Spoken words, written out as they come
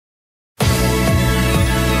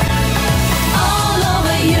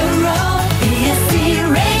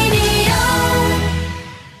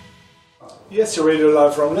Yes, you're radio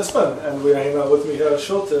live from Lisbon, and we're hanging out with Michael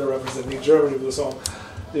Schulte, representing Germany with the song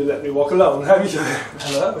 "You Let Me Walk Alone." How are you doing?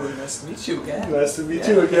 Hello, nice to meet you again. Nice to meet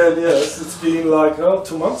you again, yes. It's been like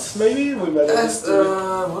 2 months maybe? We met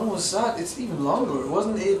when was that? It's even longer.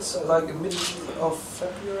 Wasn't it like mid of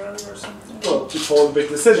February or something? Well, before the big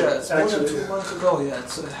decision. Yeah, it's actually. more than 2 months ago,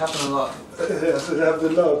 yeah. It happened a lot. Yes, it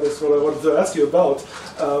happened a lot. That's what I wanted to ask you about.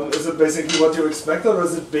 Is it basically what you expected, or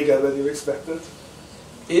is it bigger than you expected?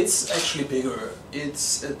 It's actually bigger.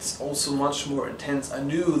 It's also much more intense. I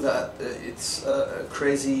knew that it's a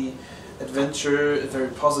crazy adventure,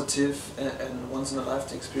 very positive and once in a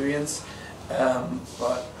lifetime experience.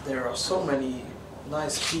 But there are so many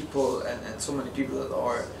nice people and so many people that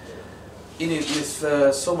are in it with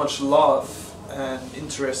so much love and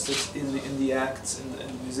interested in the acts and the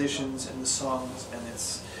musicians and the songs, and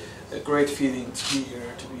it's a great feeling to be here,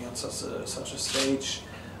 to be on such a stage.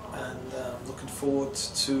 And looking forward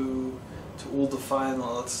to all the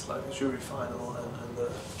finals, like the jury final and the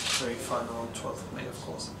very final on 12th of May, of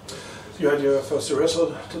course. You had your first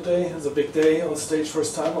rehearsal today. It's a big day on stage,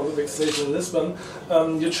 first time on the big stage in Lisbon.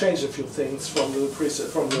 You changed a few things from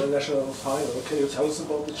the national final. Can you tell us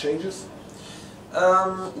about the changes?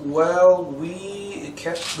 Well, we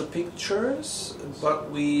kept the pictures,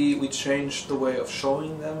 but we changed the way of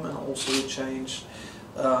showing them, and also we changed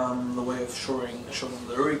the way of showing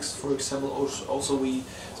the lyrics, for example. Also we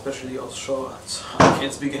especially also I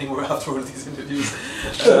can't speak anymore after all these interviews.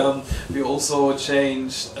 We also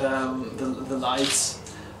changed the lights,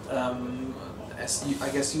 as I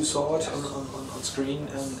guess you saw it on screen,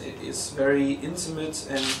 and it is very intimate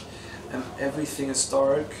and everything is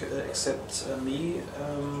dark except me.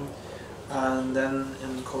 And then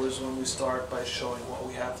in the chorus one we start by showing what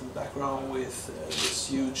we have in the background with this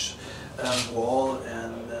huge wall,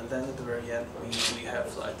 and then at the very end we have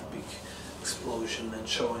like the big explosion and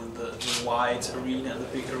showing the wide arena and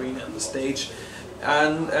the big arena and the stage.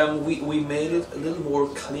 And we made it a little more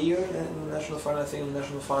clear than in the national final. I think in the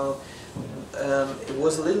national final it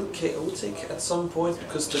was a little chaotic at some point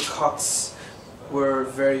because the cuts were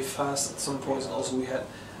very fast at some points, and also we had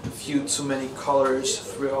a few too many colors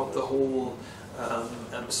throughout the whole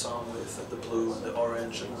song with the blue and the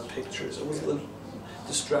orange and the pictures. It was a little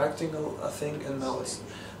distracting, I think, and now it's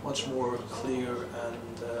much more clear,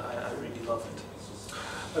 and I really love it.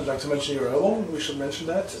 I'd like to mention your album. We should mention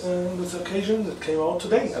that on this occasion. It came out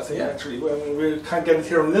today, I think, actually. We can't get it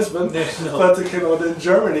here in Lisbon, no. But it came out in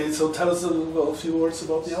Germany. So tell us a few words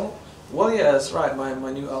about the album. Well, yeah, that's right.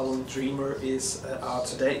 My new album, Dreamer, is out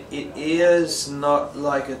today. It is not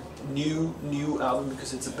like a new album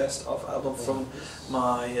because it's a best-of album from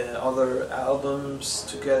my other albums,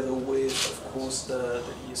 together with, of course, the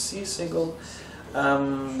ESC single.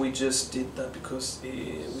 We just did that because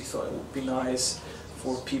we thought it would be nice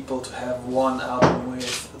for people to have one album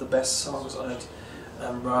with the best songs on it,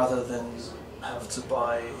 rather than have to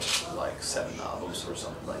buy like 7 albums or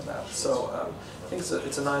something like that. So I think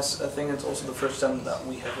it's a nice thing. It's also the first time that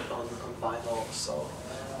we have it on vinyl, so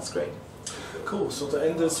it's great. Cool. So to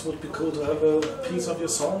end this, would be cool to have a piece of your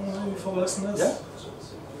song for listeners. Yeah.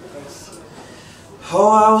 Nice. Oh,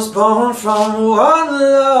 I was born from one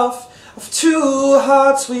love of 2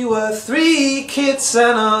 hearts. We were 3 kids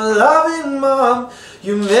and a loving mom.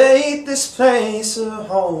 You made this place a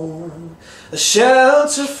home, a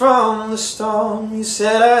shelter from the storm. You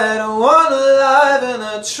said I had one alive and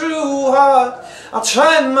a true heart. I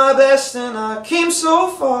tried my best and I came so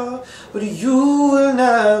far, but you will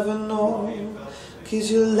never know, 'cause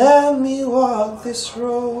you let me walk this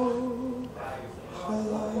road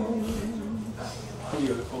alone.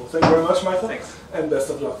 Beautiful. Thank you very much, Michael. Thanks. And best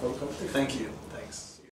of luck for the competition. Thank you. Thanks.